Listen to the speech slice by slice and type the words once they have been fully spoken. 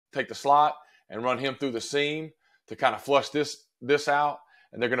take the slot and run him through the seam to kind of flush this out.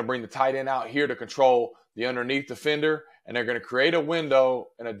 And they're going to bring the tight end out here to control the underneath defender. And they're going to create a window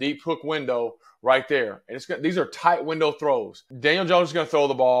and a deep hook window right there. And these are tight window throws. Daniel Jones is going to throw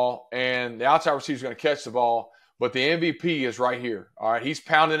the ball, and the outside receiver is going to catch the ball. But the MVP is right here. All right, he's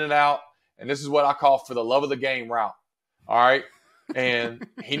pounding it out. And this is what I call for the love of the game route. All right. And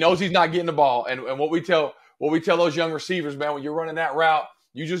he knows he's not getting the ball. And what we tell those young receivers, man, when you're running that route,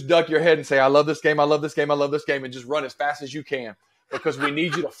 you just duck your head and say, I love this game, I love this game, I love this game, and just run as fast as you can, because we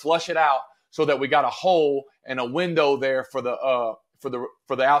need you to flush it out so that we got a hole and a window there for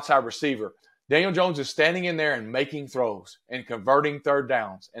the outside receiver. Daniel Jones is standing in there and making throws and converting third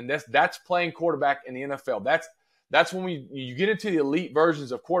downs. And that's playing quarterback in the NFL. That's when you get into the elite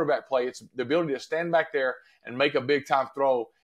versions of quarterback play. It's the ability to stand back there and make a big-time throw